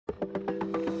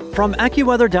From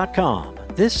AccuWeather.com,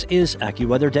 this is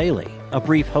AccuWeather Daily, a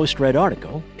brief host-read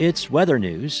article. It's weather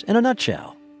news in a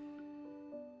nutshell.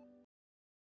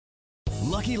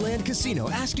 Lucky Land Casino,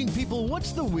 asking people,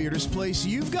 what's the weirdest place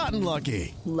you've gotten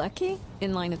lucky? Lucky?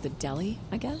 In line at the deli,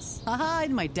 I guess? Aha,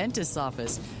 in my dentist's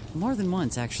office. More than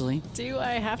once, actually. Do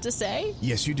I have to say?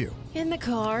 Yes, you do. In the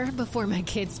car before my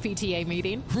kids' PTA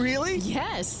meeting. Really?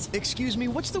 Yes. Excuse me,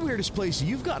 what's the weirdest place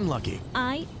you've gotten lucky?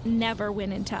 I never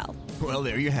win and tell. Well,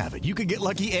 there you have it. You can get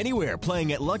lucky anywhere,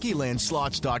 playing at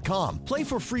LuckyLandSlots.com. Play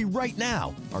for free right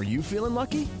now. Are you feeling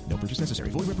lucky? No purchase necessary.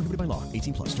 Void where prohibited by law.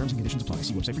 18+. Terms and conditions apply.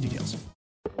 See website for details.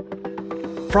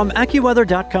 From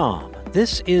AccuWeather.com,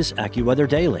 this is AccuWeather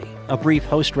Daily, a brief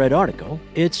host-read article.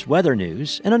 It's weather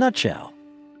news in a nutshell.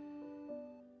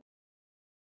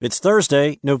 It's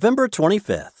Thursday, November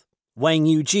 25th. Wang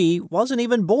Yuji wasn't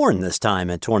even born this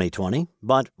time in 2020,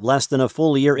 but less than a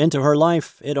full year into her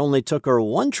life, it only took her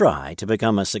one try to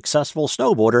become a successful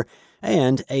snowboarder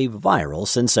and a viral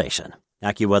sensation.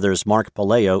 AccuWeather's Mark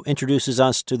Palayo introduces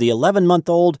us to the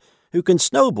 11-month-old who can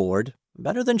snowboard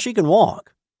better than she can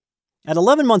walk. At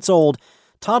 11 months old,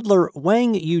 toddler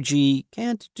Wang Yuji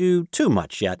can't do too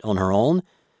much yet on her own.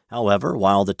 However,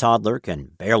 while the toddler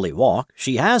can barely walk,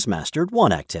 she has mastered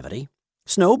one activity: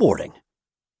 snowboarding.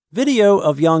 Video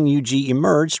of young Yuji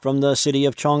emerged from the city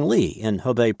of Chongli in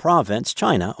Hebei Province,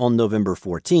 China, on November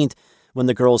 14th, when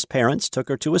the girl's parents took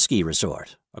her to a ski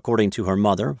resort. According to her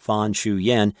mother, Fan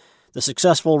Shuyan, the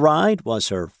successful ride was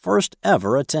her first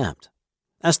ever attempt.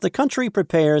 As the country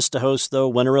prepares to host the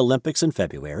Winter Olympics in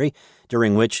February,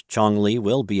 during which Chongli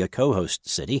will be a co-host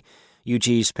city,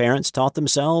 Yuji's parents taught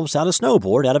themselves how to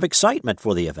snowboard out of excitement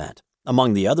for the event.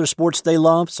 Among the other sports they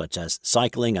love, such as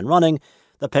cycling and running,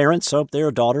 the parents hope their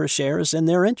daughter shares in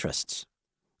their interests.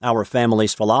 Our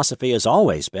family's philosophy has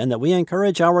always been that we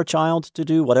encourage our child to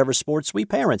do whatever sports we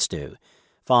parents do,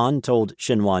 Fan told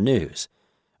Xinhua News.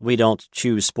 We don't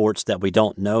choose sports that we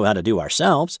don't know how to do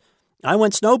ourselves. I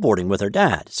went snowboarding with her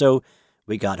dad, so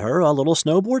we got her a little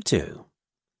snowboard too.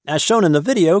 As shown in the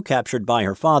video captured by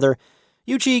her father,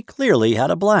 Yuji clearly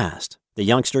had a blast. The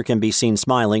youngster can be seen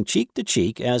smiling cheek to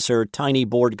cheek as her tiny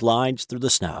board glides through the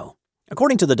snow.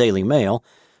 According to the Daily Mail,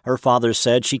 her father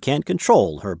said she can't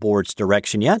control her board's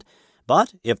direction yet,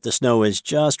 but if the snow is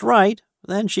just right,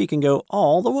 then she can go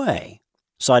all the way.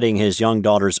 Citing his young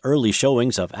daughter's early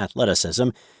showings of athleticism,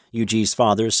 Yuji's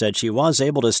father said she was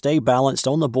able to stay balanced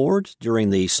on the board during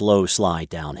the slow slide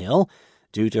downhill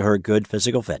due to her good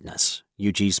physical fitness.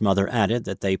 Yuji's mother added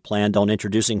that they planned on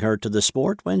introducing her to the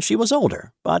sport when she was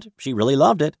older, but she really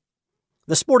loved it.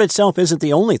 The sport itself isn't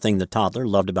the only thing the toddler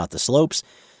loved about the slopes.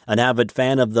 An avid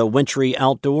fan of the wintry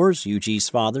outdoors, Yuji's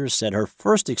father said her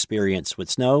first experience with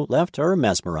snow left her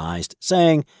mesmerized,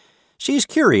 saying, "She's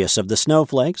curious of the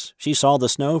snowflakes. She saw the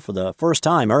snow for the first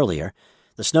time earlier.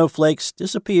 The snowflakes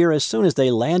disappear as soon as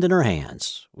they land in her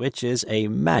hands, which is a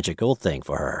magical thing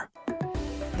for her."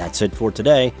 That's it for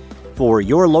today. For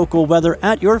your local weather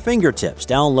at your fingertips,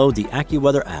 download the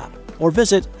AccuWeather app or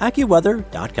visit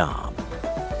AccuWeather.com.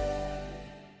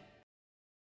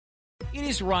 It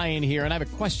is Ryan here, and I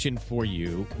have a question for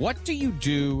you. What do you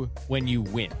do when you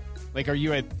win? Like, are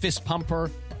you a fist pumper,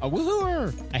 a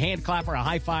woohooer, a hand clapper, a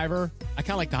high fiver? I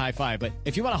kind of like the high five, but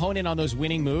if you want to hone in on those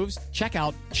winning moves, check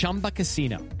out Chumba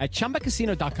Casino. At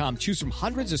ChumbaCasino.com, choose from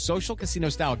hundreds of social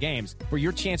casino-style games for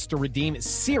your chance to redeem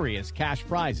serious cash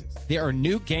prizes. There are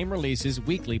new game releases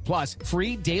weekly, plus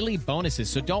free daily bonuses.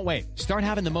 So don't wait. Start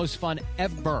having the most fun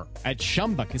ever at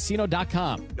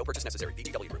ChumbaCasino.com. No purchase necessary.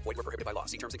 VGW. Void where prohibited by law.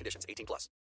 See terms and conditions. 18+.